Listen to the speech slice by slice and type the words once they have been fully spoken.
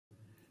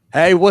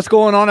Hey, what's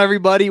going on,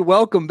 everybody?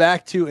 Welcome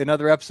back to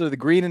another episode of the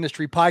Green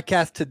Industry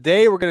Podcast.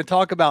 Today, we're going to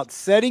talk about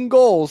setting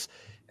goals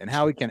and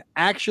how we can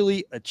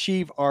actually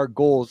achieve our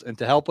goals. And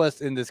to help us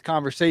in this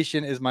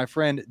conversation is my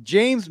friend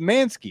James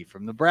Mansky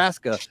from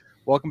Nebraska.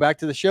 Welcome back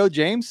to the show,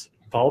 James.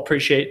 Paul,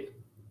 appreciate.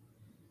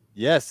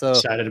 Yeah,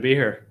 Excited to be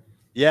here.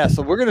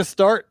 So we're going to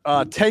start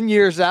 10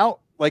 years out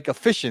like a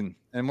fishing,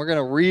 and we're going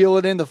to reel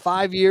it into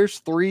 5 years,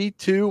 3,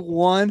 2,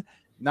 1,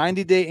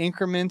 90-day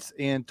increments,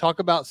 and talk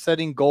about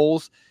setting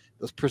goals,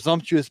 those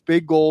presumptuous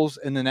big goals,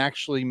 and then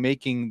actually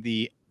making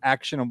the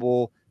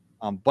actionable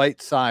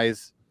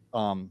bite-size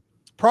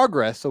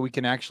progress so we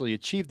can actually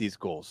achieve these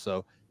goals.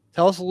 So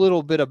tell us a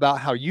little bit about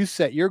how you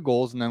set your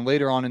goals, and then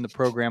later on in the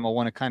program, I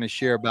want to kind of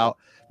share about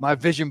my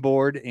vision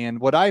board and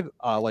what I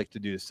like to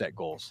do to set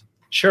goals.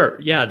 Sure.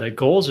 Yeah. The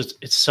goals,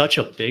 it's such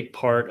a big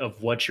part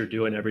of what you're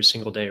doing every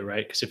single day,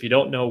 right? Because if you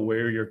don't know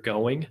where you're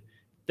going,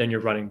 then you're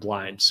running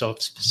blind. So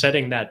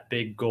setting that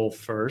big goal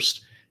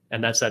first,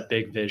 and that's that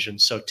big vision.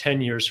 So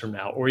 10 years from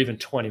now, or even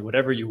 20,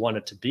 whatever you want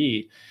it to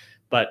be,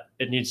 but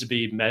it needs to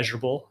be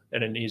measurable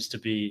and it needs to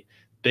be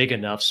big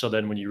enough. So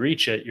then when you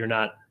reach it, you're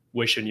not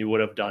wishing you would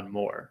have done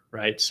more,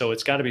 right? So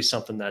it's got to be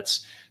something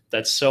that's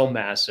so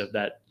massive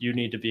that you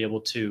need to be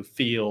able to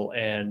feel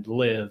and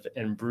live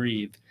and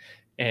breathe.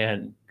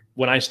 And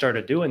when I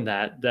started doing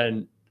that,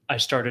 then I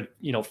started,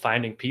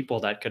 finding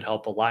people that could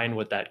help align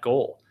with that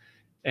goal.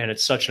 And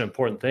it's such an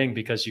important thing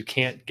because you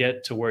can't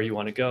get to where you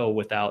want to go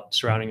without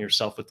surrounding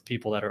yourself with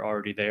people that are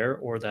already there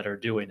or that are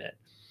doing it.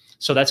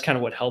 So that's kind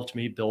of what helped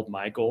me build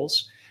my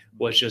goals,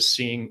 was just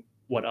seeing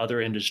what other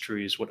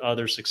industries, what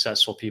other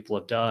successful people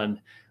have done.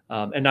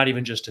 And not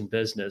even just in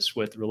business,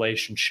 with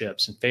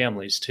relationships and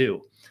families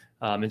too,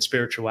 and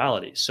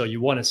spirituality. So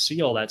you want to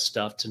see all that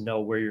stuff to know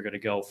where you're going to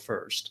go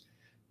first.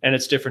 And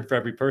it's different for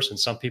every person.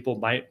 Some people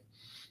might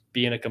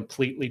be in a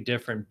completely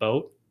different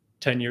boat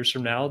 10 years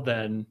from now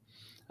than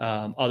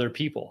other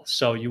people.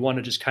 So you want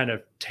to just kind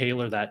of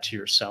tailor that to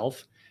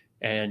yourself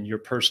and your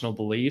personal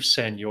beliefs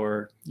and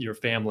your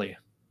family.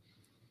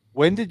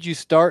 When did you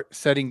start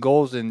setting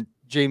goals? And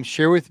James,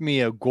 share with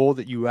me a goal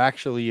that you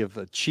actually have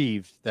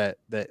achieved that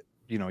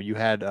you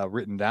had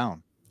written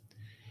down.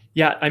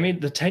 Yeah, I mean,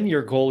 the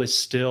 10-year goal is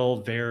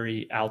still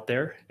very out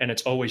there and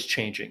it's always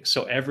changing.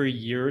 So every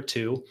year or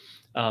two,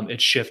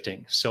 it's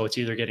shifting. So it's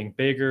either getting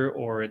bigger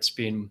or it's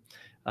being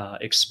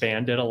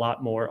expanded a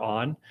lot more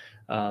on.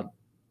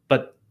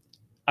 But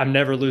I'm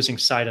never losing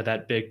sight of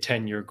that big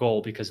 10-year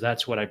goal, because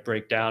that's what I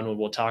break down when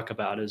we'll talk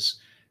about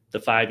is the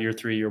 5-year,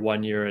 3-year,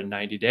 1 year, and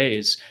 90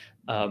 days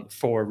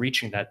for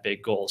reaching that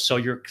big goal. So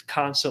you're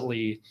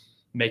constantly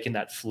making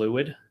that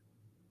fluid,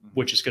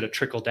 which is going to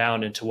trickle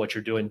down into what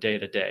you're doing day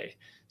to day.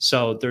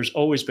 So there's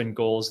always been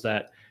goals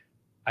that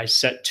I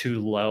set too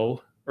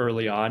low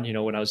early on,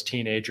 when I was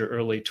teenager,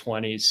 early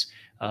 20s,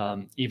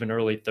 even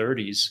early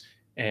 30s.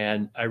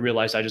 And I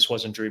realized I just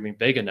wasn't dreaming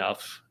big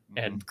enough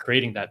and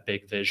creating that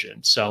big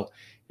vision. So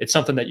it's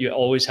something that you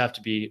always have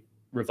to be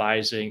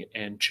revising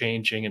and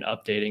changing and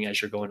updating as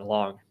you're going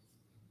along.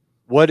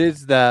 What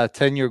is the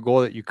 10-year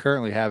goal that you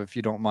currently have, if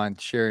you don't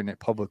mind sharing it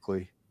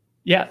publicly?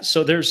 Yeah.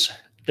 So there's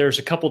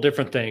a couple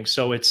different things.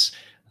 So it's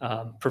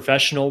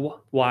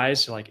professional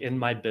wise, like in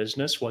my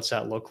business, what's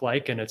that look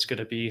like? And it's going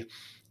to be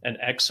an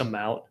X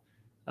amount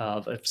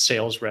of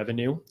sales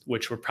revenue,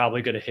 which we're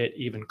probably going to hit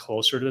even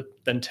closer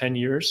than 10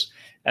 years.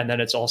 And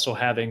then it's also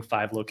having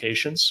 5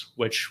 locations,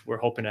 which we're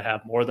hoping to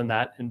have more than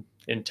that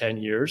in 10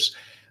 years.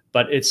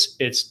 But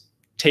it's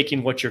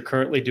taking what you're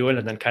currently doing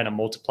and then kind of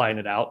multiplying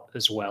it out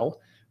as well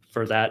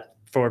for that.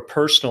 For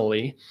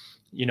personally,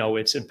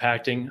 it's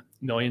impacting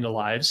millions of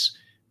lives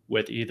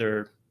with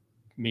either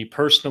me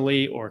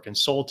personally or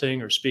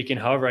consulting or speaking,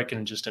 however I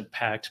can just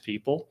impact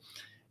people.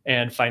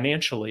 And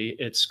financially,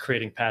 it's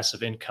creating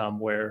passive income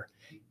where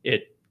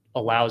it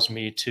allows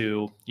me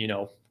to,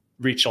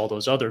 reach all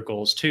those other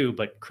goals too,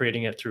 but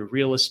creating it through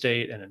real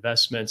estate and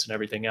investments and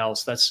everything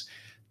else, that's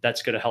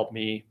going to help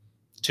me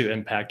to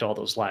impact all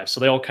those lives. So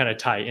they all kind of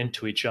tie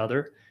into each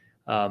other,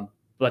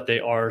 but they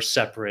are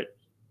separate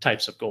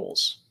types of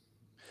goals.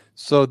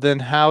 So then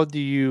how do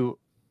you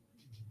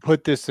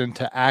put this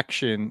into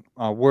action?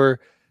 We're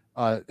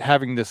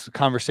having this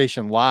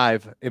conversation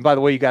live. And by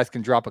the way, you guys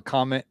can drop a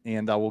comment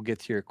and we'll get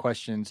to your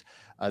questions.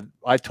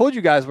 I told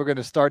you guys we're going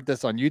to start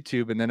this on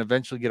YouTube and then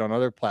eventually get on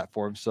other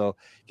platforms. So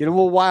get a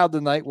little wild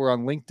tonight. We're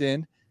on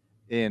LinkedIn,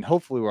 and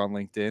hopefully we're on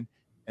LinkedIn.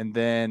 And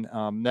then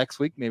next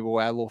week, maybe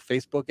we'll add a little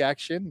Facebook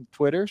action,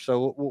 Twitter.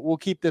 So we'll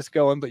keep this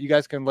going, but you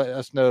guys can let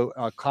us know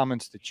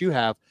comments that you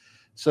have.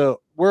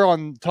 So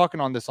we're talking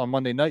on this on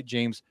Monday night,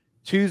 James.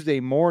 Tuesday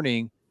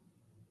morning,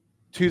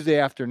 Tuesday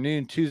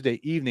afternoon, Tuesday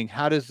evening,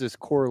 how does this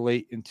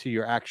correlate into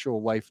your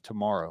actual life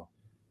tomorrow?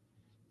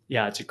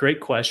 Yeah, it's a great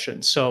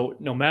question. So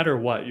no matter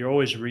what, you're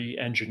always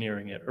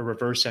re-engineering it or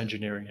reverse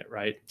engineering it,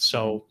 right?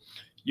 So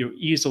you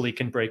easily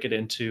can break it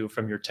into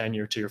from your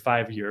 10-year to your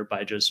 5-year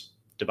by just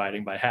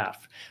dividing by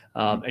half.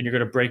 And you're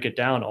going to break it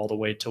down all the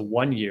way to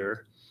 1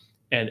 year.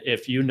 And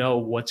if you know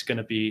what's going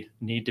to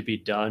need to be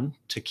done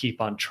to keep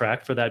on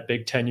track for that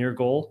big 10-year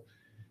goal,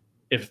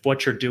 if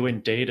what you're doing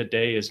day to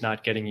day is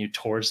not getting you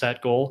towards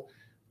that goal,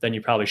 then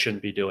you probably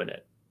shouldn't be doing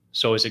it.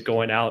 So is it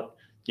going out,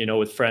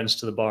 with friends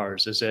to the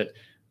bars? Is it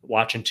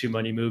watching too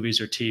many movies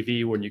or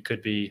TV when you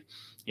could be,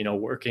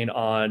 working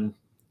on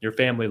your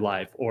family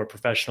life or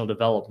professional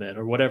development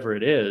or whatever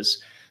it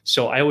is?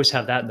 So I always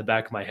have that in the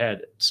back of my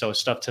head. So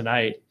stuff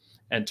tonight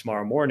and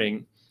tomorrow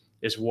morning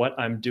is what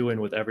I'm doing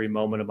with every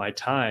moment of my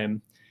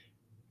time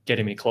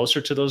getting me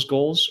closer to those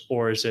goals,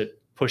 or is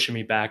it pushing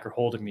me back or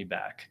holding me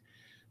back?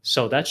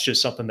 So that's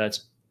just something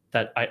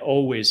that I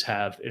always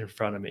have in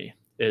front of me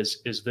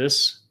is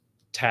this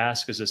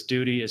task, is this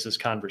duty, is this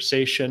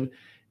conversation,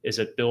 is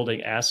it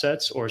building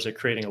assets, or is it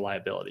creating a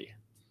liability?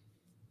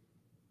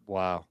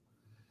 Wow.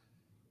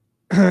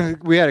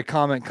 We had a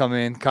comment come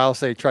in. Kyle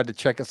say he tried to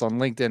check us on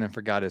LinkedIn and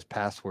forgot his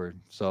password.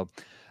 So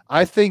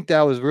I think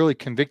that was really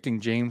convicting,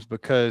 James,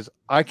 because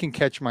I can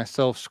catch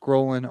myself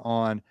scrolling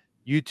on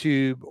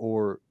YouTube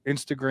or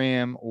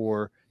Instagram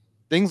or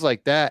things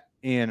like that.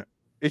 And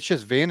it's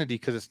just vanity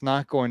because it's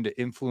not going to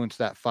influence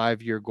that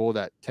 5-year goal,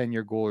 that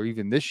 10-year goal, or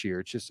even this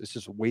year. It's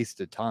just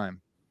wasted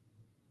time.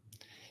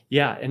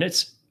 Yeah. And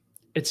it's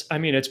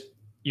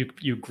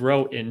you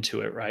grow into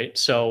it, right?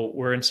 So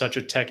we're in such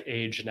a tech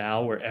age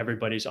now where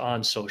everybody's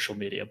on social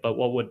media. But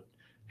what would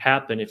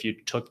happen if you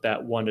took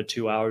that 1 to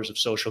 2 hours of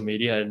social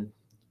media and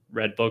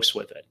read books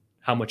with it?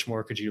 How much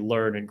more could you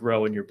learn and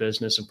grow in your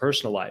business and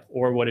personal life?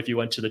 Or what if you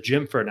went to the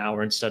gym for an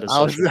hour instead of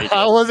social media?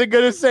 I wasn't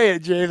going to say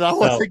it, James. I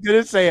wasn't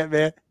going to say it,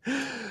 man.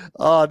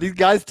 These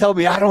guys tell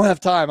me I don't have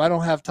time. I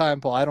don't have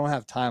time, Paul. I don't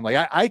have time.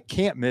 Like I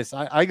can't miss.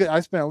 I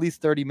spend at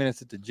least 30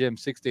 minutes at the gym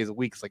 6 days a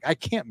week. It's like I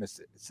can't miss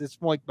it. It's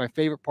like my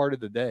favorite part of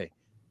the day.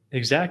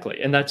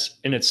 Exactly. And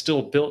it's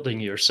still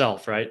building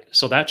yourself, right?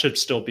 So that should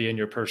still be in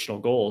your personal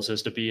goals,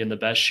 is to be in the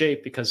best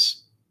shape,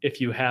 because if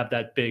you have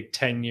that big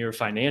 10-year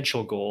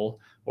financial goal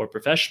or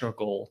professional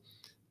goal,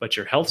 but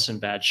your health's in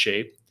bad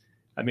shape,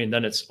 I mean,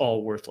 then it's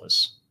all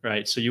worthless,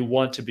 right? So you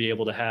want to be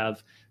able to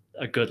have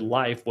a good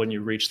life when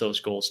you reach those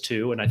goals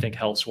too. And I think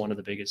health's one of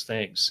the biggest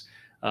things.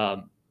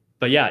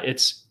 But yeah,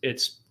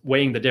 it's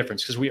weighing the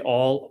difference, because we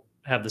all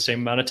have the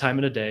same amount of time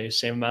in a day,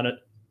 same amount of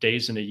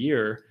days in a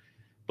year,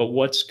 but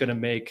what's going to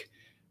make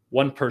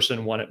one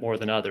person want it more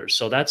than others?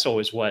 So that's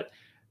always what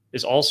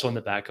is also in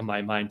the back of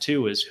my mind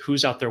too, is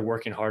who's out there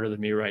working harder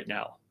than me right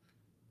now?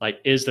 Like,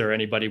 is there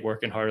anybody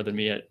working harder than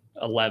me at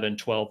 11,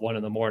 12, 1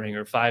 in the morning,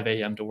 or 5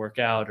 a.m. to work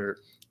out, or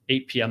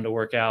 8 p.m. to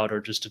work out,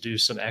 or just to do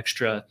some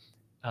extra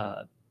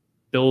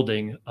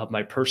building of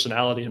my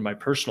personality and my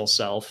personal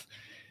self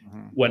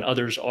when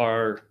others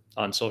are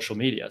on social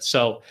media?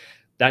 So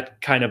that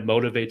kind of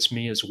motivates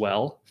me as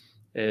well,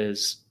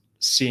 is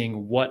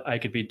seeing what I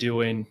could be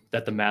doing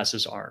that the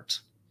masses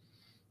aren't.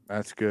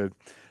 That's good.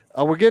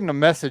 We're getting a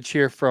message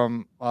here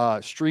from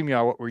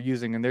StreamYard, what we're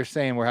using, and they're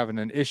saying we're having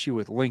an issue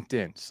with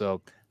LinkedIn.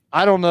 So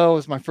I don't know.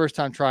 It's my first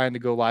time trying to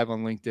go live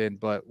on LinkedIn,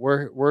 but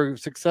we're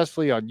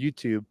successfully on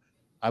YouTube.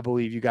 I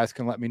believe you guys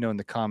can let me know in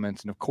the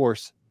comments. And of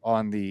course,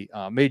 on the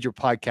major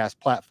podcast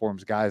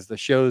platforms, guys, the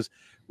show's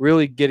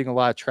really getting a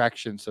lot of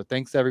traction. So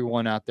thanks to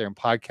everyone out there in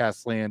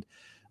podcast land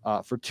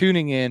for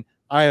tuning in.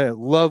 I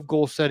love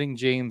goal setting,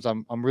 James.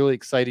 I'm really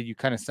excited. You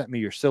kind of sent me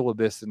your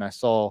syllabus and I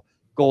saw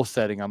goal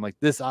setting. I'm like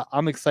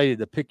I'm excited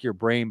to pick your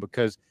brain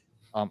because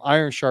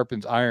iron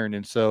sharpens iron.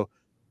 And so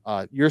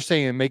you're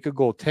saying make a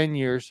goal 10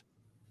 years,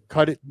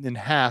 cut it in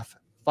half,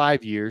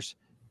 5 years.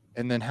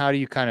 And then how do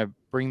you kind of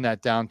bring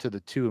that down to the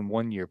 2 and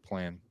 1 year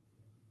plan?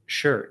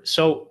 Sure.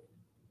 So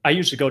I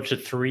usually go to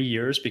 3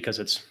 years because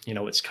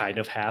it's kind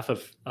of half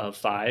of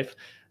 5.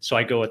 So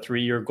I go a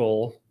 3-year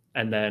goal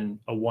and then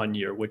a 1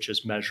 year, which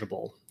is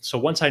measurable. So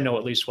once I know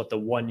at least what the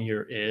 1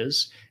 year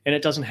is, and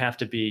it doesn't have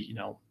to be,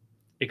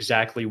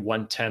 exactly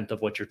 1/10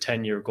 of what your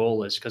 10-year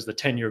goal is, because the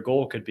 10-year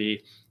goal could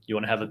be you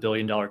want to have $1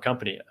 billion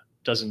company. It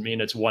doesn't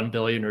mean it's 1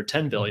 billion or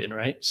 10 billion,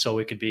 right? So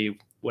it could be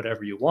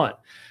whatever you want.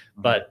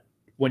 But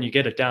when you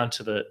get it down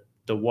to the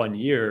 1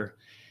 year,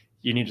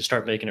 you need to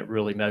start making it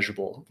really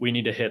measurable. We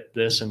need to hit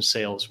this in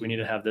sales. We need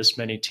to have this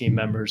many team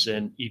members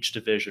in each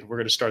division. We're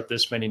going to start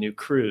this many new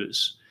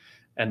crews.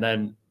 And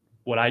then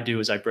what I do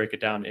is I break it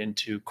down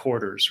into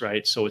quarters,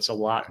 right? So it's a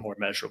lot more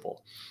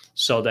measurable.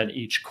 So then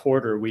each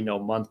quarter, we know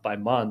month by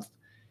month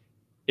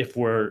if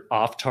we're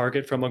off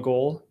target from a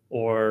goal,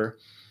 or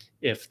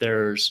if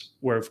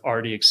we've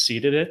already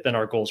exceeded it, then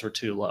our goals were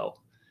too low.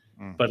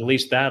 But at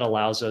least that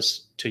allows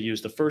us to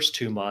use the first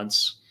 2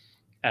 months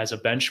as a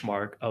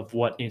benchmark of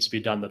what needs to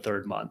be done the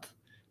third month.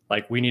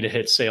 Like, we need to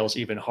hit sales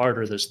even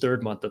harder this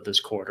third month of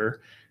this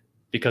quarter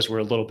because we're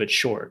a little bit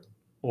short.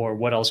 Or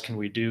what else can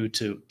we do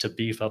to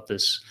beef up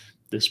this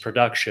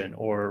production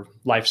or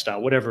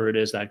lifestyle, whatever it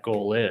is that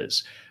goal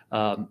is.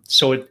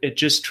 So it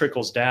just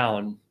trickles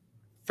down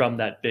from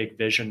that big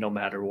vision. No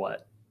matter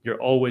what,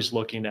 you're always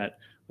looking at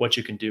what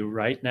you can do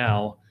right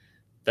now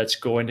that's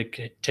going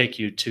to take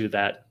you to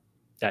that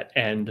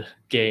end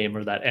game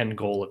or that end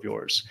goal of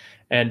yours,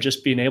 and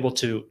just being able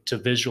to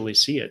visually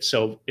see it.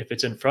 So if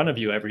it's in front of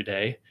you every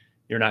day,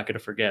 you're not going to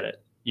forget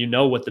it. You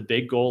know what the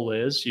big goal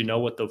is, you know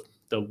what the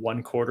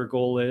 1 quarter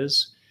goal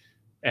is,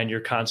 and you're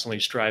constantly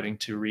striving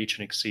to reach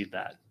and exceed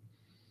that.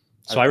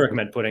 So I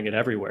recommend putting it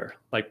everywhere.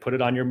 Like put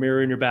it on your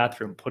mirror in your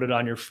bathroom, put it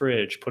on your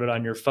fridge, put it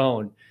on your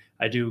phone.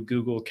 I do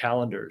Google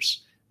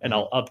calendars and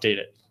I'll update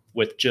it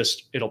with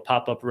it'll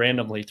pop up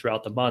randomly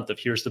throughout the month of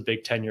here's the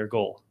big 10-year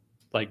goal.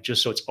 Like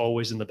just so it's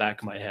always in the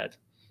back of my head.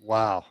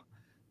 Wow.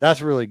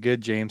 That's really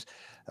good, James.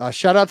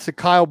 Shout out to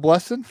Kyle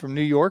Blesson from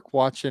New York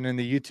watching in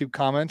the YouTube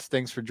comments.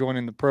 Thanks for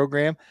joining the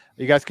program.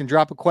 You guys can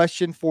drop a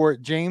question for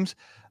James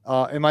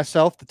and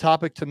myself. The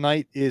topic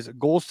tonight is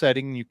goal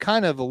setting. You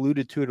kind of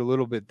alluded to it a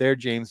little bit there,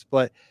 James,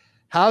 but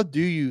how do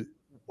you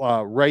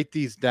write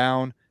these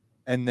down?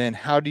 And then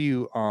how do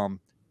you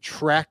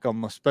track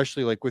them,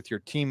 especially like with your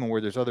team and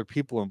where there's other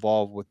people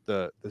involved with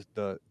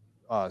the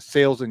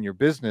sales in your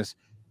business?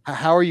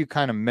 How are you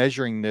kind of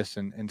measuring this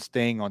and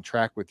staying on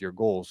track with your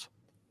goals?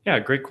 Yeah,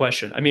 great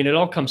question. I mean, it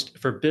all comes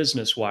for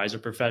business wise or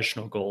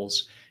professional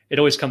goals. It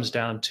always comes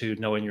down to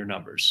knowing your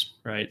numbers,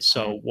 right?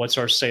 So what's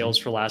our sales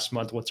for last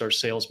month? What's our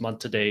sales month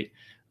to date?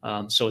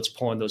 So it's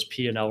pulling those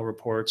P&L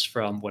reports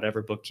from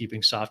whatever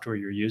bookkeeping software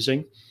you're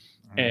using.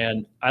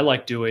 And I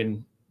like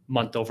doing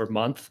month over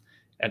month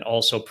and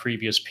also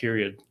previous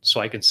period. So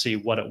I can see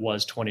what it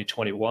was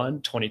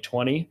 2021,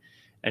 2020,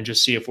 and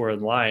just see if we're in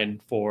line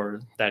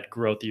for that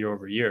growth year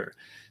over year.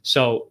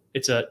 So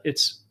it's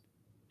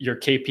your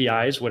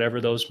KPIs,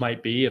 whatever those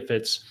might be, if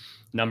it's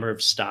number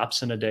of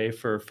stops in a day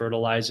for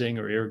fertilizing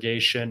or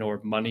irrigation or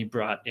money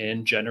brought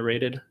in,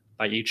 generated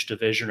by each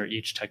division or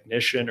each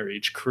technician or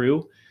each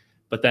crew.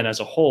 But then as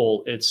a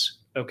whole, it's,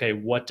 okay,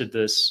 what did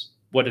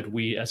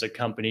we as a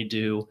company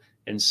do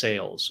in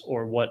sales,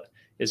 or what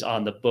is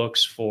on the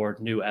books for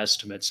new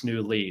estimates,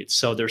 new leads?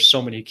 So there's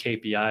so many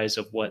KPIs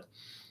of what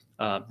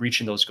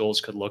reaching those goals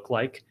could look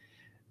like,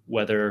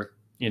 whether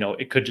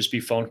it could just be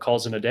phone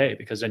calls in a day,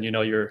 because then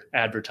your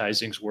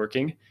advertising's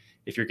working.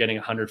 If you're getting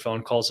 100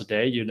 phone calls a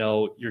day, you're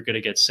going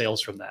to get sales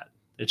from that.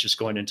 It's just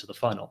going into the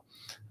funnel.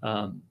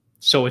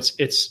 So it's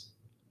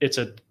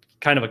a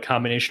kind of a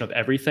combination of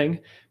everything,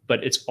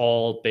 but it's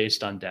all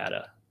based on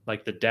data,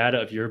 like the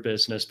data of your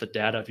business, the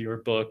data of your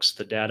books,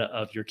 the data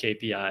of your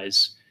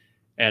KPIs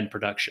and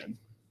production.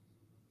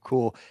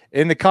 Cool.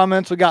 In the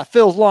comments, we got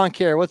Phil's Lawn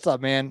Care. What's up,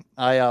 man?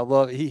 I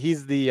love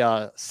he's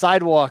the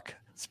sidewalk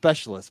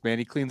specialist, man.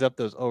 He cleans up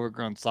those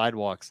overgrown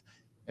sidewalks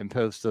and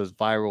posts those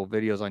viral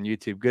videos on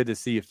YouTube. Good to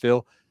see you,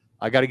 Phil.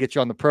 I got to get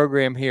you on the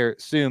program here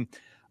soon.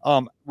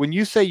 When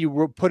you say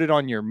you put it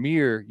on your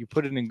mirror, you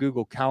put it in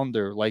Google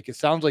Calendar, like it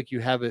sounds like you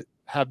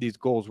have these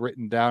goals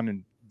written down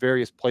in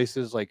various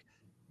places. Like,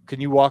 can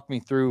you walk me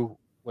through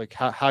like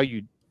how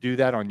you do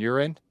that on your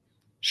end?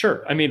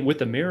 Sure. I mean, with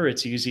the mirror,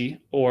 it's easy,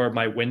 or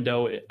my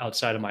window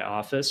outside of my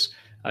office.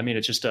 I mean,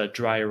 it's just a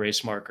dry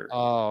erase marker.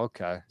 Oh,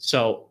 okay.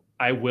 So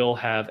I will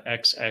have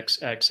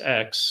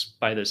XXXX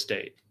by this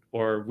date,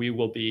 or we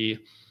will be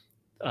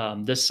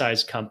this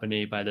size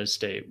company by this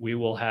date. We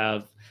will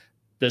have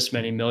this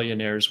many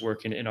millionaires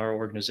working in our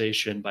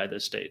organization by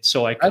this date.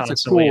 So I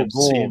constantly am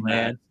seeing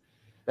that.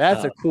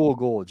 That's a cool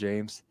goal,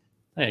 James.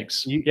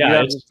 Thanks. You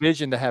have this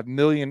vision to have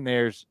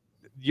millionaires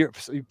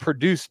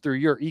produced through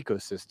your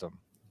ecosystem.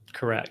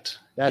 Correct.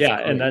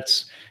 And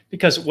that's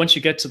because once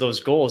you get to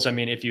those goals, I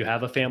mean, if you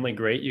have a family,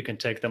 great, you can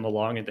take them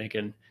along and they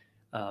can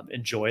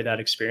enjoy that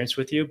experience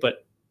with you.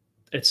 But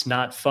it's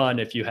not fun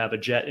if you have a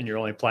jet and you're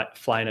only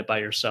flying it by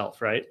yourself,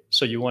 right?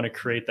 So you want to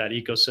create that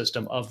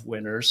ecosystem of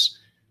winners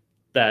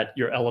that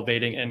you're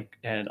elevating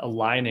and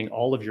aligning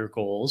all of your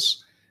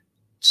goals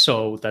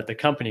so that the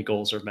company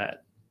goals are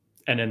met.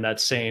 And in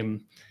that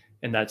same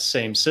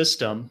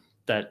system,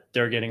 that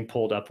they're getting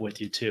pulled up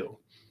with you too.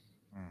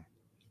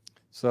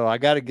 So I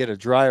got to get a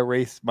dry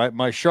erase. My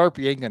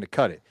Sharpie ain't going to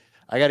cut it.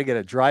 I got to get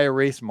a dry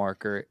erase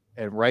marker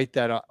and write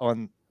that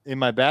on. In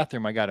my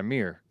bathroom, I got a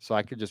mirror, so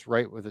I could just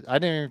write with it. I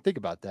didn't even think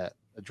about that.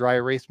 A dry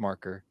erase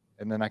marker,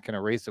 and then I can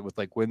erase it with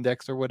like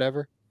Windex or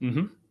whatever.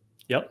 Mm-hmm.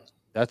 Yep.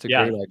 That's a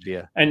great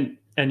idea. And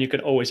you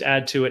can always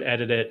add to it,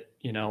 edit it.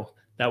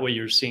 That way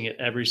you're seeing it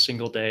every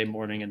single day,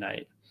 morning and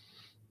night.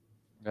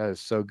 That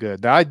is so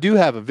good. Now I do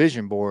have a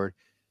vision board,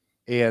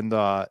 and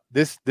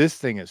this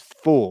thing is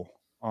full.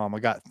 I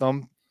got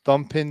thumb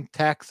pin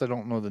tacks. I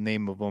don't know the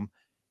name of them,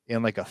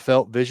 and like a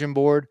felt vision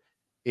board.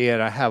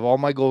 And I have all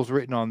my goals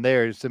written on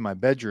there. It's in my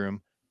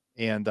bedroom.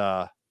 And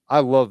I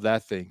love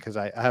that thing because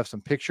I have some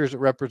pictures that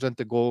represent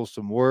the goals,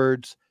 some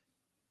words.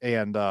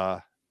 And,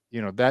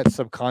 that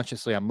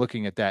subconsciously, I'm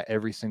looking at that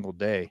every single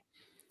day.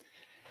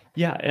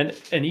 Yeah.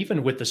 And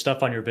even with the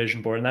stuff on your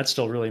vision board, and that's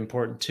still really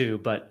important too.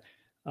 But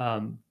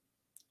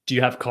do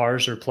you have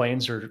cars or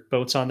planes or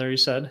boats on there, you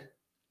said?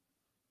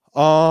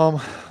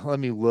 Let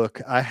me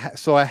look. I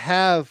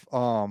have,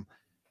 well,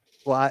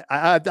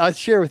 I'll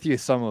share with you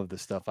some of the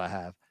stuff I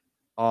have.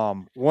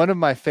 One of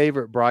my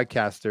favorite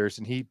broadcasters,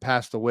 and he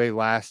passed away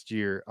last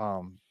year,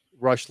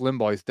 Rush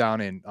Limbaugh, is down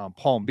in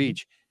Palm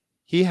Beach.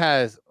 He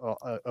has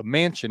a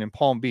mansion in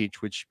Palm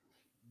Beach, which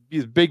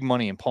is big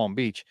money in Palm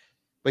Beach,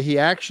 but he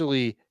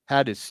actually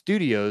had his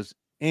studios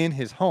in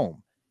his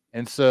home.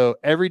 And so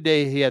every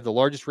day he had the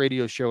largest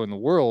radio show in the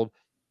world,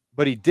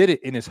 but he did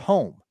it in his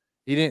home.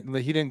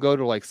 He didn't go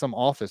to like some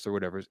office or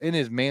whatever. It's in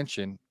his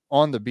mansion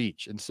on the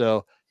beach. And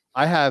so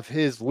I have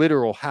his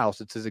literal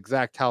house. It's his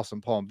exact house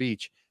in Palm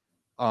Beach.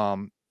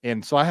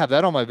 And so I have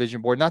that on my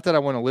vision board. Not that I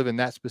want to live in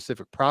that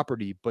specific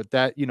property, but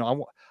that,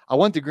 I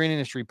want the Green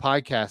Industry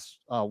podcast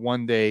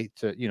one day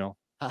to,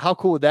 how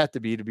cool would that to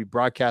be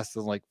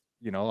broadcasted like,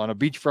 on a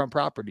beachfront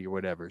property or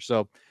whatever.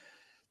 So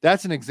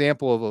that's an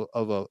example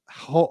of a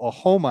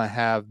home I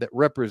have that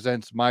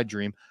represents my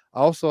dream. I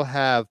also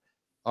have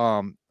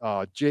Logan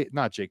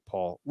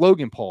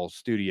Paul's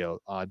studio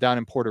down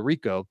in Puerto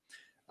Rico.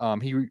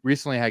 He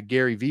recently had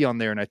Gary V on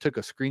there, and I took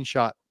a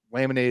screenshot,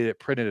 laminated it,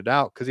 printed it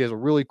out because he has a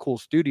really cool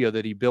studio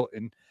that he built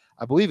in,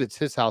 I believe it's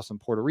his house in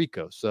Puerto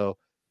Rico. So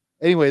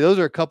anyway, those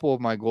are a couple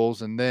of my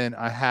goals. And then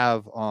I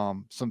have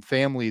some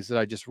families that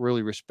I just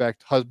really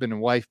respect, husband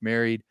and wife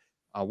married.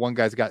 One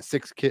guy's got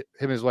 6 kids,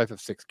 him and his wife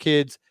have 6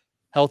 kids,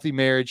 healthy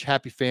marriage,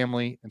 happy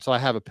family. And so I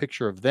have a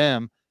picture of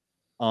them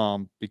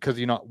because,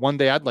 one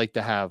day I'd like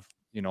to have,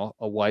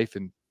 a wife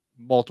and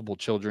multiple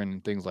children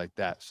and things like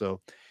that. So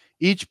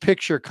each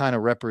picture kind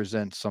of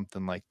represents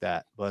something like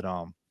that. But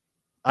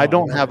I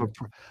don't have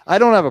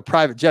a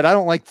private jet. I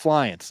don't like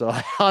flying. So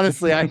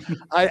honestly,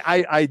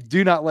 I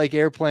do not like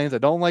airplanes. I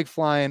don't like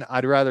flying.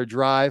 I'd rather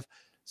drive.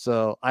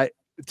 So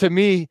to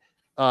me,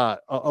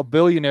 a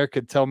billionaire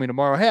could tell me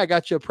tomorrow, hey, I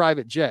got you a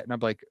private jet. And I'm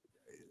like,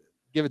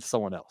 give it to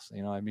someone else.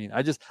 You know what I mean?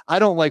 I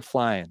don't like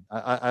flying.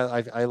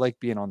 I like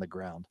being on the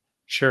ground.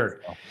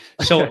 Sure.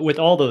 So with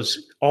all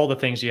the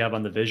things you have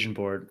on the vision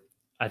board,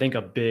 I think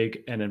a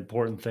big and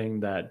important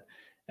thing that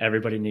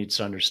everybody needs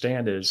to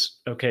understand is,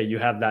 okay, you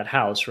have that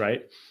house,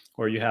 right?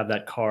 Or you have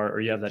that car or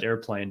you have that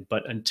airplane,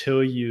 but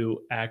until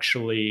you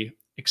actually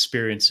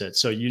experience it,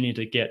 so you need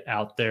to get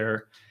out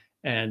there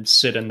and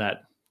sit in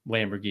that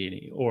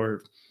Lamborghini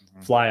or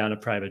fly on a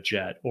private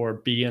jet or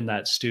be in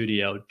that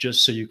studio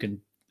just so you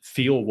can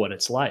feel what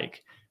it's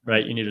like,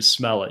 right? You need to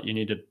smell it. You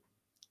need to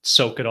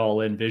soak it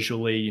all in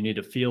visually. You need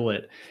to feel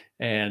it.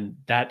 And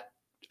that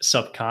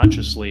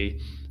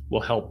subconsciously will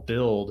help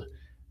build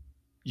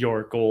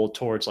your goal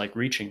towards like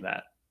reaching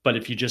that. But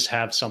if you just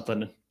have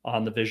something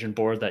on the vision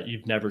board that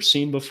you've never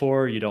seen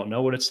before, you don't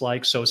know what it's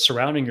like. So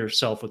surrounding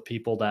yourself with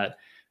people that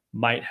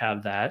might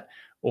have that,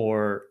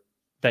 or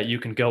that you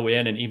can go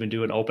in and even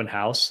do an open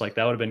house. Like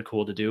that would have been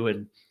cool to do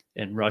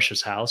in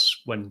Rush's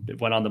house when it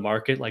went on the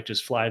market, like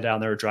just fly down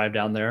there or drive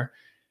down there,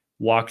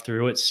 walk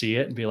through it, see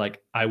it, and be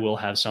like, I will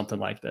have something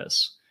like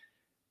this.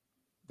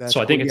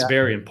 So I think it's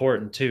very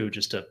important too,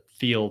 just to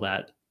feel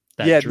that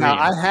dream. Now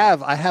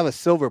I have a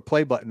silver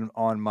play button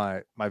on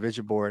my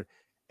vision board,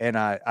 and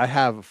I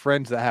have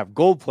friends that have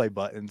gold play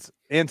buttons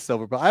and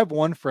silver. But I have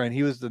one friend,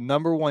 he was the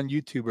 #1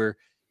 YouTuber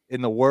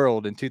in the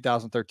world in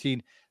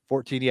 2013,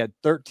 14. He had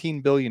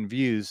 13 billion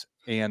views,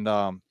 and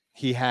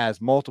he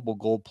has multiple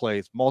gold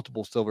plays,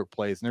 multiple silver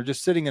plays, and they're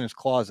just sitting in his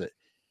closet.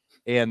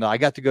 And I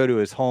got to go to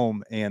his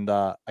home, and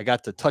I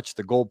got to touch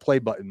the gold play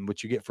button,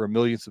 which you get for 1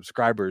 million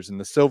subscribers, and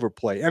the silver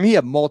play. I mean, he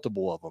had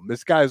multiple of them.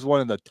 This guy is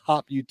one of the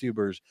top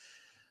YouTubers.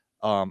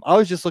 I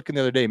was just looking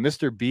the other day,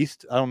 Mr.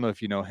 Beast. I don't know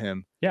if you know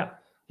him. Yeah.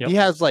 Yep. He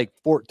has like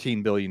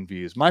 14 billion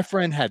views. My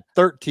friend had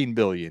 13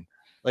 billion.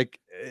 Like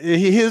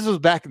his was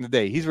back in the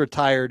day. He's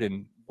retired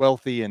and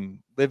wealthy and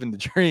living the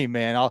dream,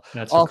 man. Off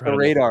the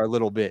radar a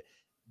little bit.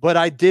 But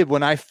I did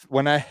when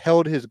I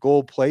held his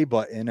gold play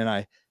button and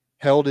I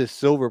held his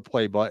silver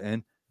play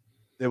button,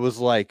 it was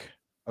like,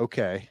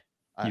 okay.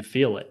 You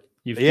feel it.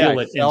 You feel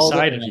it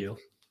inside of you.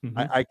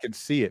 I could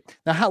see it.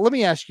 Now, let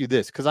me ask you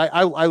this, because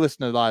I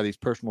listen to a lot of these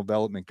personal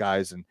development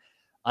guys, and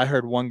I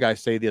heard one guy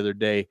say the other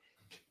day,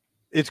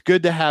 it's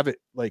good to have it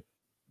like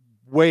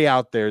way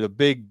out there, the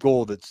big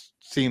goal that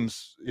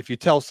seems, if you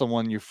tell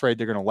someone, you're afraid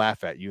they're going to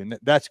laugh at you, and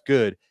that's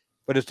good.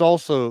 But it's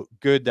also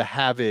good to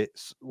have it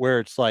where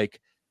it's like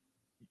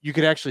you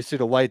can actually see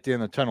the light at the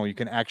end of the tunnel. You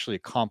can actually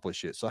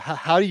accomplish it. So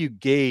how do you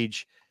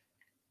gauge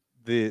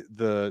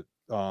the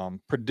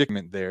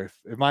predicament there?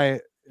 Am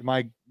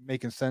I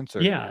making sense?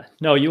 Or? Yeah,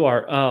 no, you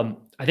are.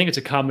 I think it's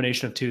a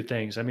combination of two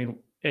things. I mean,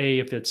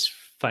 if it's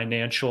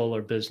financial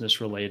or business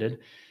related,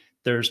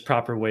 there's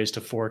proper ways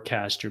to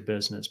forecast your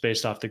business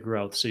based off the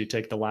growth. So you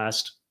take the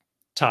last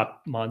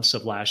top months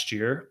of last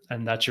year,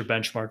 and that's your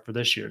benchmark for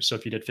this year. So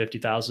if you did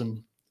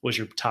 50,000 was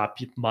your top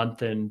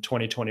month in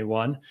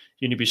 2021,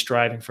 you need to be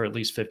striving for at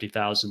least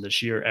 50,000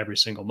 this year, every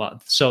single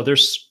month. So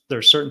there's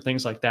certain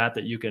things like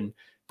that you can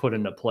put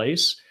into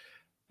place,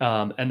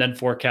 and then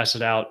forecast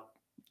it out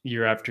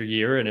year after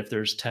year. And if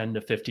there's 10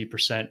 to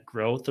 50%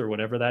 growth or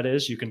whatever that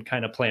is, you can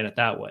kind of plan it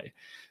that way.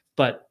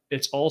 But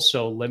it's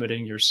also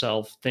limiting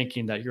yourself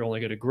thinking that you're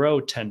only going to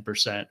grow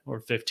 10%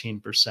 or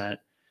 15%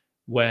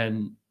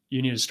 when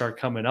you need to start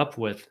coming up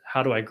with,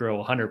 how do I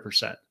grow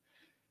 100%?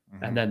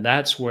 And then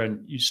that's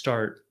when you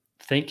start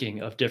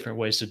thinking of different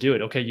ways to do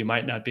it. Okay, you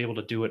might not be able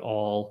to do it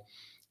all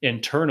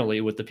internally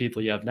with the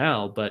people you have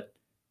now, but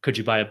could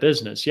you buy a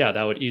business? Yeah,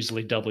 that would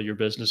easily double your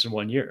business in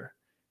 1 year.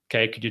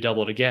 Okay, could you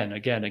double it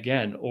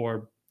again,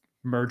 or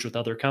merge with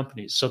other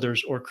companies?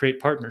 Or create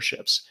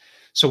partnerships.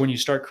 So when you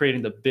start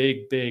creating the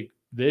big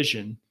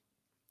vision,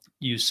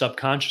 you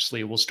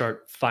subconsciously will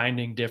start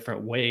finding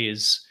different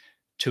ways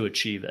to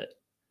achieve it.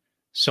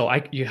 So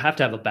you have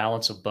to have a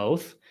balance of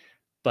both,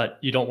 but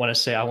you don't want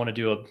to say, I want to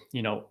do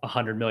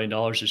 $100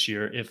 million this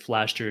year if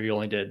last year you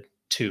only did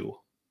two.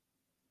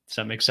 Does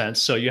that make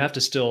sense? So you have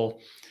to still,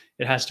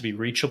 it has to be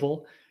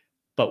reachable.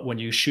 But when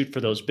you shoot for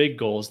those big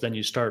goals, then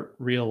you start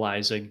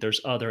realizing there's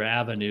other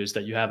avenues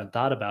that you haven't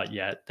thought about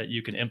yet that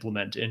you can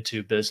implement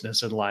into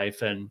business and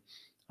life and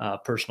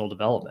personal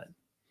development.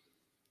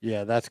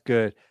 Yeah, that's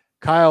good.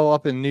 Kyle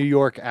up in New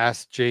York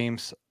asked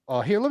James,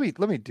 here, let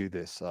me do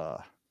this.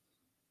 How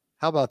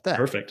about that?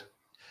 Perfect.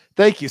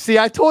 Thank you. See,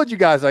 I told you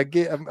guys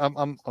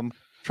I'm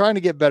trying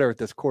to get better at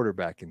this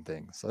quarterbacking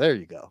thing. So there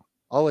you go.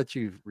 I'll let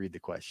you read the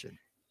question.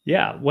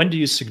 Yeah. When do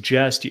you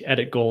suggest you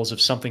edit goals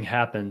if something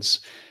happens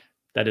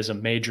that is a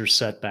major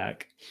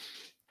setback?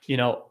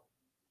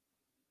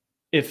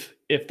 If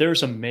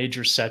there's a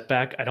major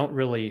setback, I don't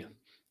really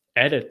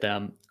edit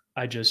them.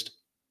 I just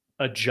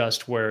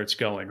adjust where it's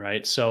going,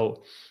 right?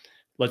 So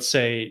let's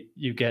say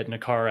you get in a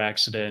car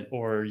accident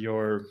or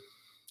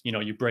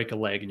you break a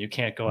leg and you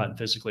can't go out and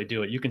physically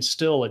do it. You can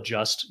still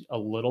adjust a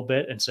little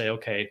bit and say,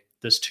 okay,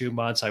 this 2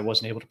 months I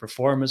wasn't able to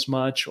perform as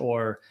much,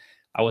 or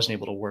I wasn't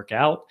able to work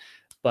out.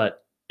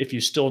 But if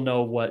you still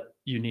know what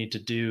you need to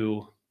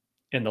do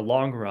in the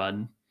long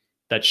run,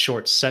 that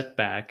short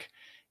setback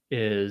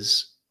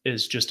is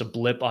just a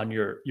blip on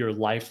your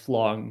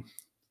lifelong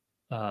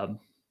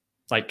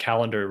like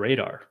calendar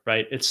radar,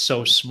 right? It's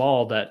so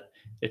small that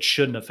it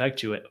shouldn't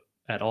affect you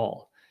at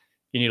all.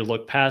 You need to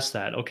look past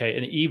that. Okay.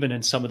 And even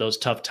in some of those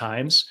tough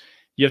times,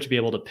 you have to be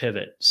able to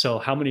pivot. So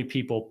how many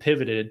people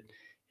pivoted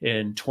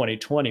in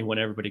 2020 when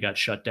everybody got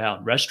shut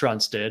down?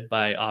 Restaurants did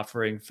by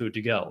offering food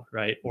to go,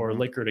 right? Or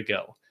liquor to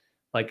go.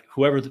 Like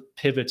whoever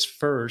pivots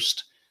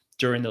first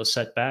during those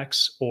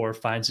setbacks or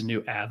finds a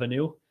new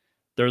avenue,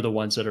 they're the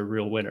ones that are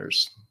real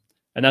winners.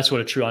 And that's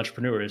what a true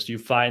entrepreneur is. You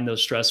find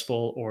those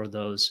stressful or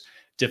those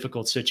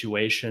difficult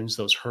situations,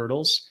 those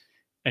hurdles,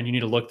 and you need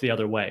to look the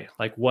other way.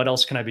 Like, what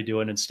else can I be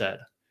doing instead?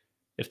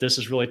 If this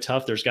is really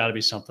tough, there's got to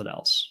be something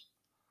else.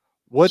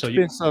 What's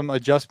been some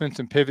adjustments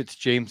and pivots,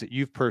 James, that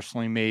you've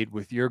personally made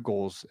with your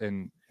goals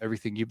and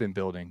everything you've been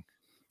building?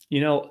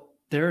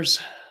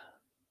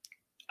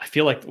 I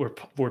feel like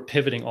we're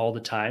pivoting all the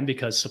time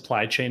because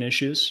supply chain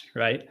issues,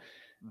 right?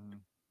 Mm-hmm.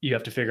 You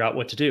have to figure out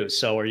what to do.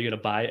 So are you going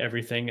to buy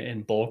everything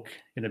in bulk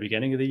in the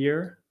beginning of the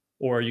year?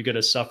 Or are you going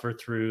to suffer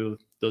through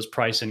those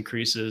price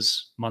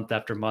increases month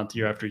after month,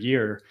 year after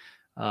year,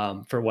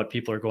 for what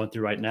people are going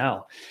through right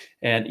now?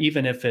 And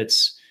even if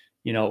it's,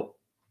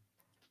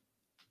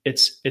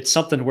 it's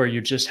something where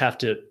you just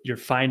you're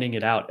finding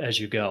it out as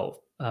you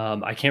go.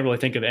 I can't really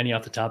think of any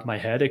off the top of my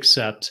head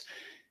except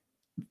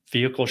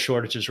vehicle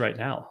shortages right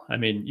now. I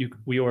mean,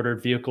 we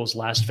ordered vehicles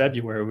last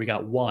February, we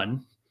got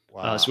one.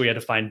 Wow. So we had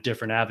to find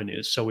different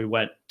avenues. So we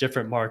went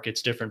different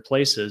markets, different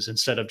places,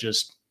 instead of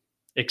just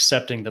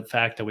accepting the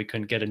fact that we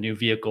couldn't get a new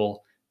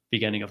vehicle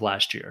beginning of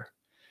last year.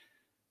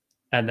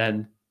 And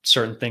then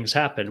certain things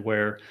happened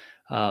where,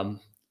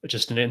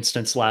 just an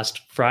instance,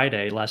 last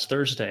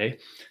Thursday,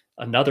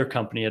 another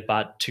company had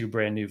bought 2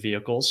 brand new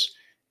vehicles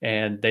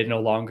and they no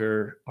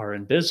longer are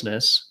in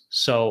business.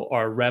 So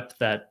our rep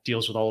that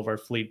deals with all of our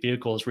fleet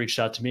vehicles reached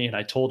out to me, and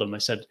I told him, I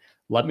said,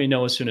 let me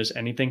know as soon as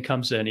anything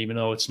comes in, even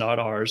though it's not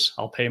ours,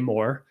 I'll pay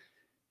more.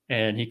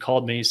 And he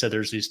called me, he said,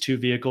 there's these 2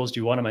 vehicles. Do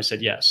you want them? I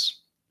said,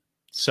 yes.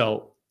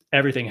 So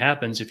everything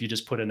happens if you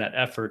just put in that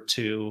effort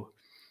to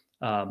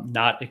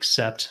not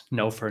accept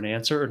no for an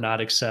answer, or not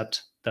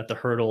accept that the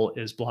hurdle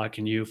is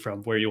blocking you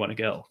from where you want to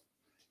go.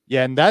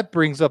 Yeah, and that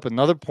brings up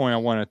another point I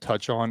want to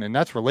touch on, and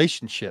that's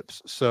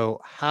relationships. So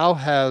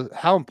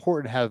how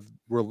important have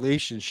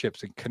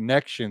relationships and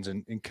connections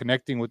and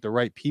connecting with the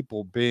right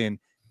people been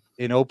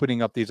in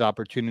opening up these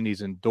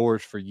opportunities and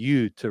doors for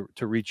you to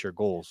reach your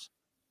goals?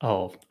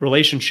 Oh,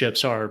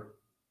 relationships are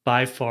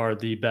by far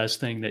the best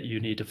thing that you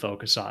need to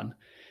focus on,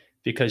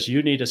 because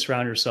you need to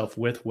surround yourself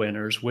with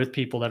winners, with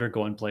people that are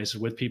going places,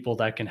 with people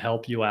that can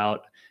help you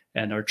out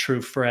and are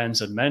true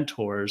friends and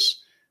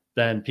mentors,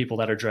 than people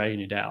that are dragging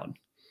you down.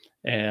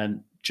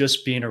 And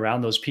just being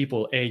around those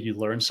people, you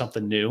learn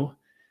something new.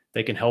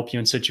 They can help you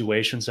in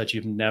situations that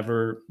you've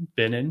never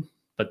been in,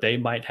 but they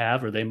might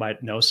have, or they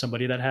might know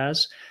somebody that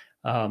has.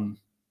 And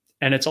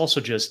it's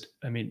also just,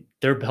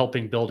 they're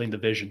helping building the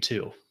vision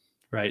too,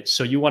 right?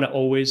 So you want to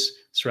always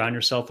surround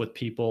yourself with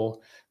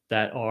people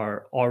that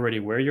are already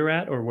where you're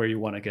at or where you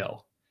want to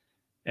go.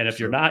 And if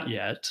you're not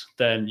yet,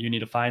 then you need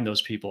to find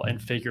those people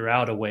and figure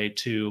out a way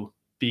to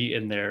be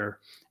in their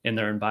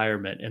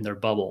environment, in their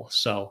bubble.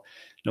 So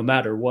no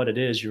matter what it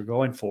is you're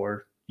going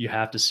for, you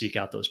have to seek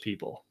out those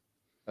people.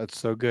 That's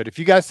so good. If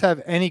you guys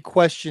have any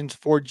questions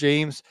for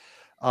James,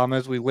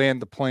 as we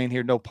land the plane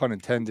here, no pun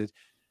intended,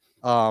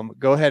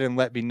 go ahead and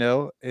let me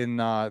know in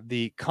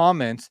the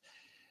comments.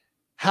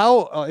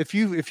 How if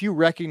you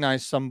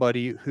recognize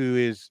somebody who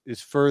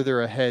is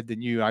further ahead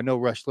than you? I know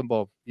Rush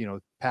Limbaugh,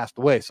 passed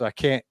away, so I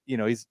can't,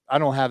 I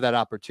don't have that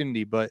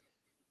opportunity. But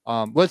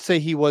let's say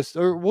he was,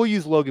 or we'll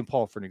use Logan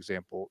Paul for an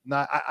example.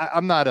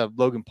 I'm not a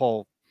Logan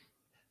Paul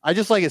I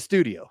just like a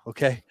studio.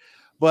 Okay.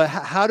 But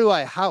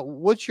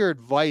what's your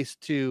advice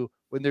to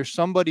when there's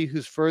somebody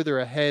who's further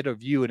ahead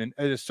of you in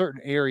a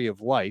certain area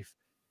of life?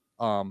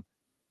 Um,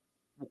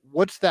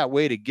 what's that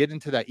way to get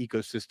into that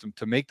ecosystem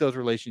to make those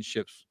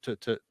relationships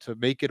to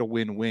make it a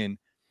win-win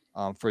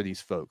for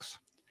these folks?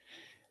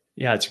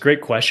 Yeah, it's a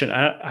great question.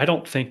 I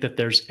don't think that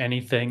there's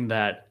anything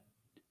that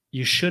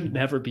you should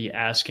never be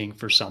asking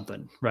for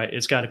something, right?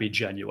 It's got to be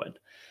genuine.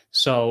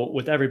 So,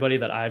 with everybody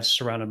that I've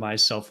surrounded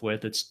myself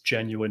with, it's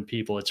genuine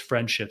people, it's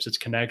friendships, it's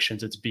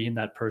connections, it's being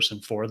that person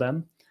for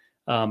them.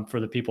 For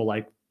the people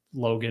like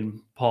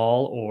Logan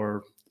Paul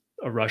or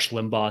a Rush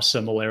Limbaugh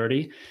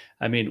similarity,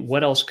 I mean,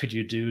 what else could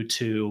you do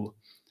to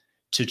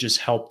just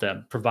help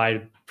them,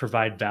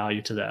 provide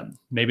value to them?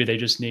 Maybe they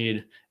just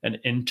need an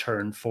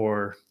intern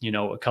for,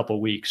 a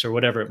couple weeks or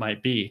whatever it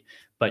might be,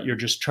 but you're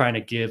just trying to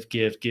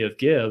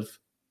give,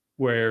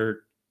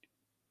 where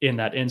in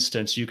that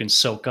instance you can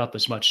soak up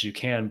as much as you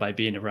can by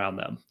being around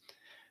them.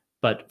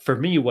 But for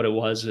me, what it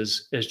was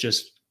is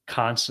just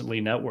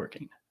constantly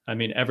networking. I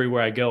mean,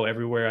 everywhere I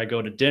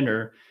go to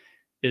dinner,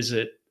 is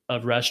it a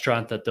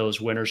restaurant that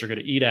those winners are going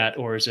to eat at,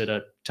 or is it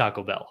a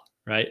Taco Bell,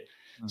 right?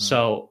 Mhm.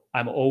 So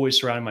I'm always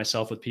surrounding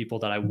myself with people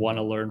that I want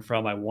to learn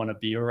from, I want to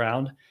be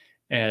around,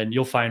 and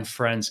you'll find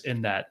friends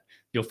in that.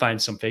 You'll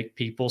find some fake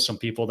people, some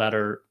people that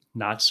are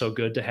not so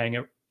good to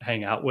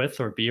hang out with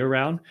or be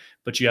around,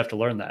 but you have to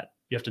learn that.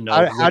 You have to know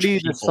How do which you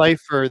people.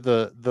 decipher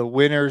the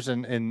winners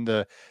and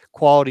the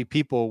quality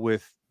people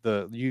with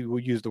the you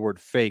will use the word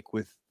fake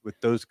with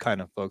those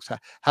kind of folks?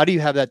 How do you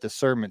have that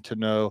discernment to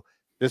know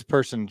this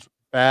person's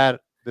bad,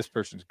 this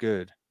person's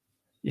good?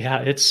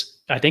 Yeah,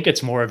 I think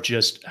it's more of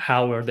just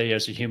how are they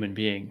as a human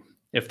being.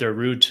 If they're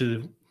rude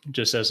to,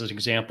 just as an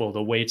example,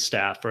 the wait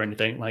staff or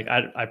anything, like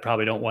I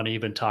probably don't want to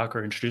even talk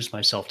or introduce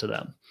myself to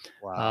them.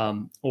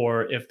 Wow.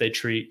 Or if they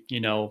treat,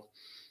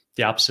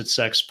 the opposite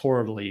sex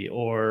poorly,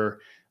 or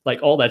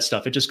like all that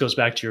stuff. It just goes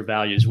back to your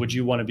values. Would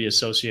you want to be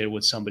associated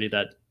with somebody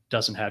that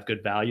doesn't have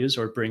good values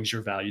or brings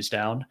your values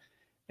down?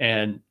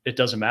 And it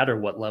doesn't matter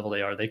what level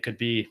they are. They could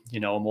be, a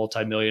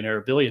multimillionaire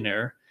or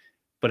billionaire,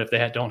 but if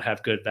they don't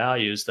have good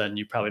values, then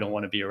you probably don't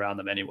want to be around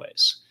them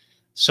anyways.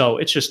 So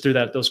it's just through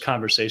those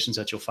conversations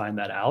that you'll find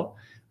that out.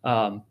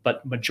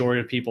 But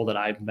majority of people that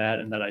I've met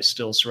and that I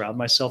still surround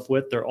myself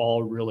with, they're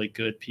all really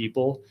good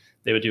people.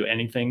 They would do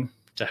anything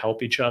to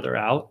help each other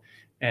out,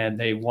 and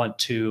they want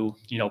to,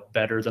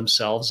 better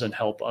themselves and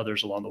help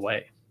others along the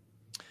way.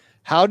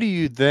 How do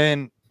you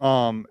then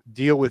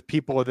deal with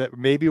people that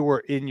maybe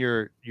were in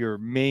your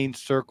main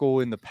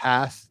circle in the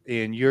past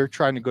and you're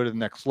trying to go to the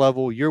next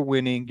level, you're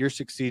winning, you're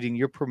succeeding,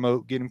 you're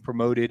getting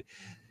promoted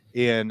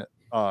and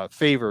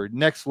favored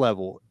next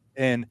level,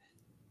 and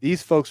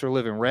these folks are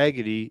living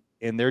raggedy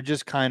and they're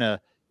just kind of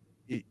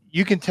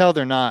you can tell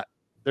they're not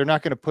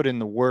going to put in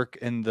the work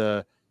and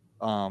the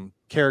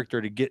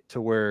character to get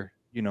to where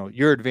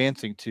you're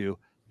advancing to.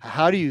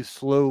 How do you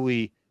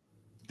slowly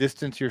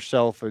distance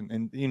yourself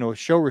and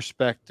show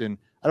respect? And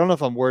I don't know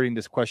if I'm wording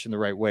this question the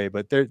right way,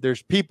 but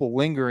there's people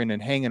lingering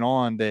and hanging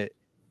on that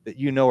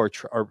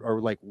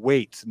are like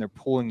weights and they're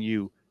pulling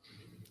you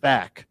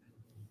back.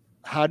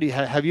 How do you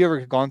have you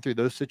ever gone through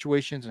those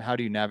situations, and how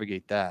do you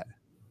navigate that?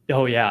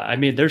 Oh yeah, I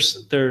mean,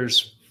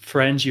 there's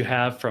friends you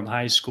have from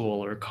high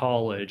school or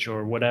college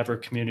or whatever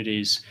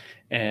communities,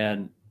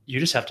 and you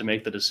just have to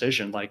make the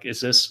decision. Like, is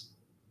this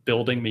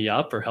building me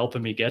up or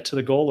helping me get to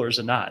the goal, or is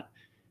it not?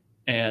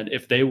 And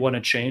if they want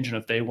to change and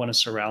if they want to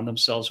surround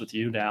themselves with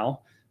you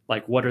now,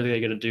 like, what are they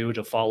going to do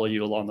to follow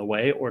you along the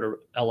way or to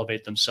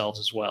elevate themselves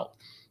as well?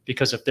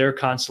 Because if they're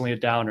constantly a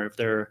downer, if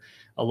they're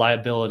a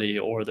liability,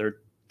 or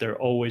they're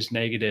always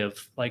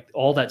negative, like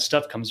all that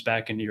stuff comes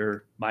back into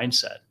your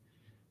mindset.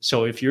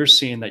 So if you're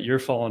seeing that you're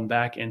falling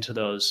back into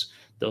those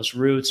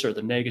roots or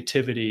the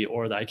negativity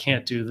or the I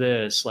can't do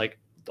this, like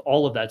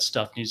all of that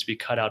stuff needs to be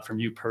cut out from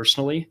you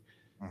personally.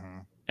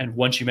 Mhm. And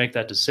once you make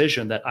that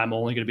decision that I'm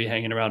only going to be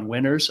hanging around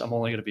winners, I'm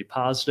only going to be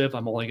positive,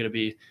 I'm only going to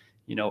be,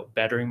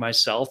 bettering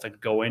myself and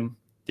going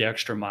the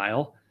extra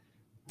mile,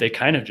 they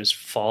kind of just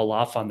fall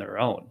off on their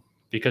own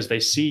because they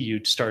see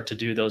you start to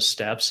do those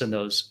steps and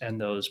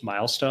those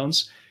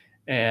milestones,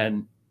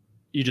 and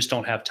you just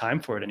don't have time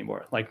for it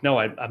anymore. Like, no,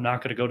 I'm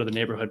not going to go to the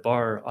neighborhood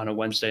bar on a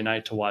Wednesday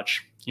night to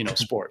watch,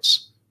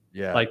 sports.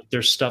 Yeah. Like,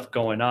 there's stuff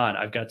going on.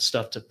 I've got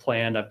stuff to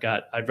plan.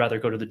 I'd rather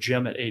go to the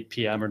gym at 8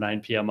 p.m. or 9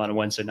 p.m. on a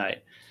Wednesday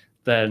night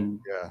than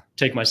Yeah.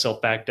 take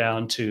myself back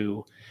down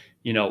to,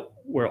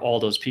 where all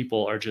those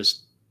people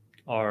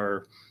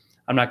are,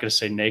 I'm not going to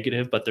say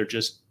negative, but they're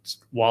just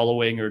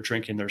wallowing or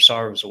drinking their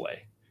sorrows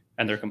away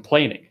and they're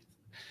complaining.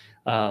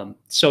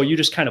 So you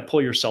just kind of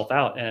pull yourself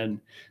out.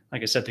 And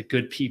like I said, the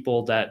good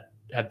people that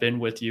have been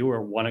with you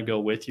or want to go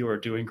with you or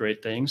doing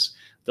great things,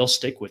 they'll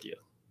stick with you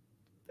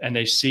and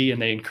they see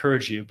and they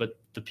encourage you. But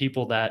the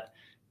people that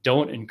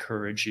don't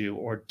encourage you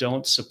or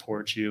don't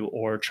support you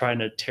or trying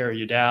to tear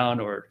you down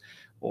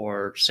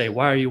or say,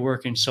 why are you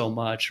working so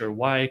much? Or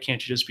why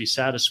can't you just be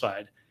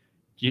satisfied?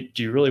 Do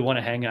you really want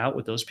to hang out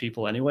with those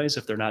people anyways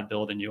if they're not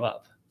building you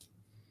up?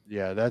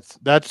 Yeah,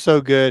 that's so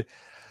good.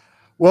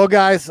 Well,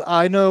 guys,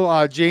 I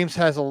know James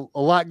has a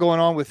lot going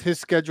on with his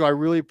schedule. I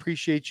really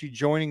appreciate you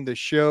joining the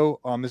show.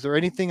 Is there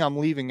anything I'm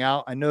leaving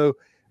out? I know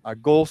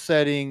goal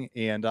setting,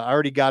 and I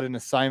already got an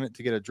assignment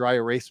to get a dry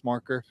erase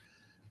marker,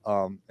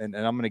 and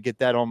I'm going to get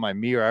that on my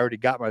mirror. I already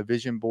got my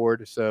vision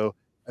board. So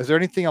is there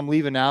anything I'm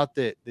leaving out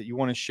that you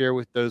want to share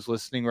with those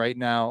listening right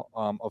now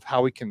of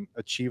how we can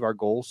achieve our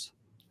goals?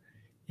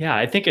 Yeah,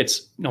 I think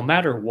it's no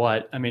matter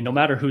what. I mean, no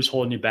matter who's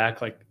holding you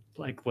back, like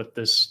what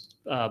this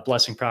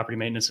blessing property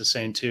maintenance is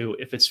saying too.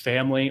 If it's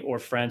family or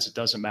friends, it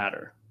doesn't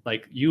matter.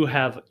 Like you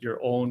have your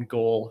own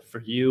goal for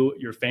you,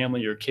 your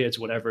family, your kids,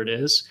 whatever it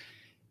is.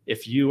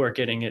 If you are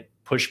getting it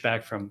pushed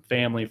back from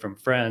family, from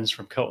friends,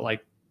 from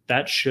like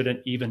that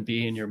shouldn't even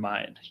be in your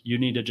mind. You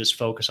need to just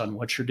focus on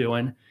what you're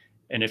doing.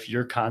 And if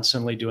you're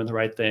constantly doing the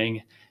right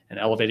thing and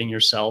elevating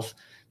yourself,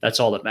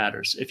 that's all that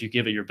matters. If you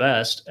give it your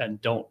best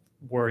and don't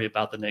worry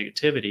about the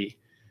negativity,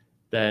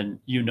 then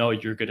you know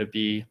you're going to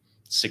be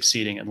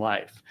succeeding in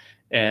life.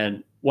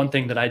 And one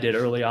thing that I did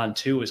early on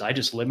too is I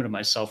just limited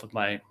myself with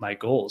my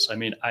goals. I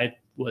mean, I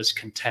was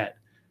content.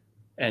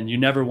 And you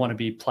never want to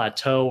be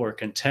plateau or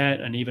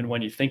content. And even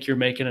when you think you're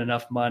making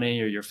enough money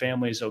or your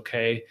family's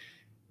okay,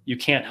 you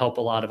can't help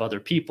a lot of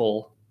other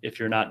people if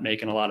you're not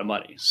making a lot of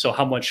money. So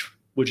how much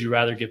would you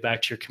rather give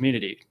back to your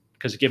community?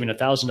 Because giving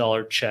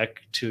 $1,000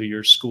 check to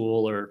your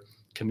school or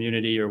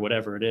community or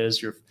whatever it is,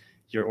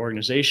 your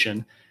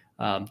organization,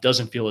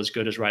 doesn't feel as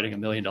good as writing $1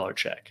 million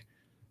check.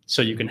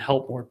 So you can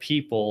help more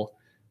people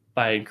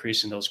by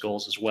increasing those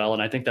goals as well.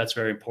 And I think that's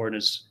very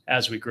important.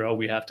 As we grow,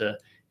 we have to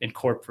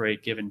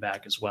incorporate giving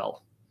back as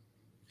well.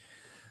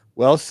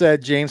 Well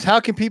said, James. How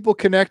can people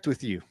connect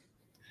with you?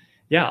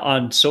 Yeah,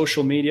 on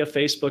social media,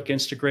 Facebook,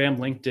 Instagram,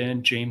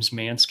 LinkedIn, James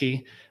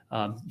Mansky,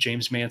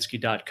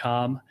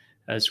 jamesmansky.com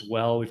as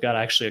well. We've got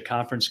actually a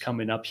conference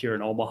coming up here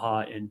in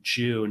Omaha in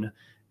June.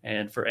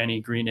 And for any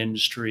green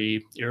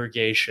industry,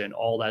 irrigation,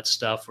 all that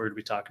stuff, we're going to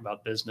be talking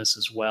about business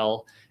as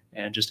well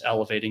and just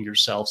elevating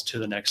yourselves to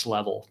the next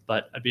level.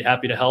 But I'd be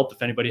happy to help.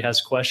 If anybody has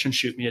questions,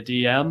 shoot me a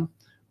DM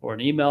or an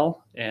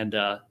email and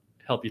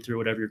help you through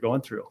whatever you're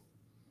going through.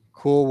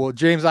 Cool. Well,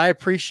 James, I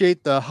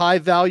appreciate the high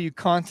value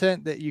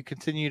content that you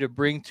continue to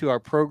bring to our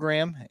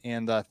program.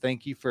 And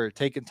thank you for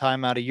taking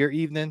time out of your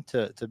evening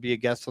to be a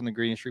guest on the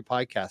Green Industry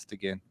Podcast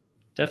again.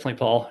 Definitely,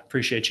 Paul.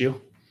 Appreciate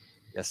you.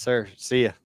 Yes, sir. See ya.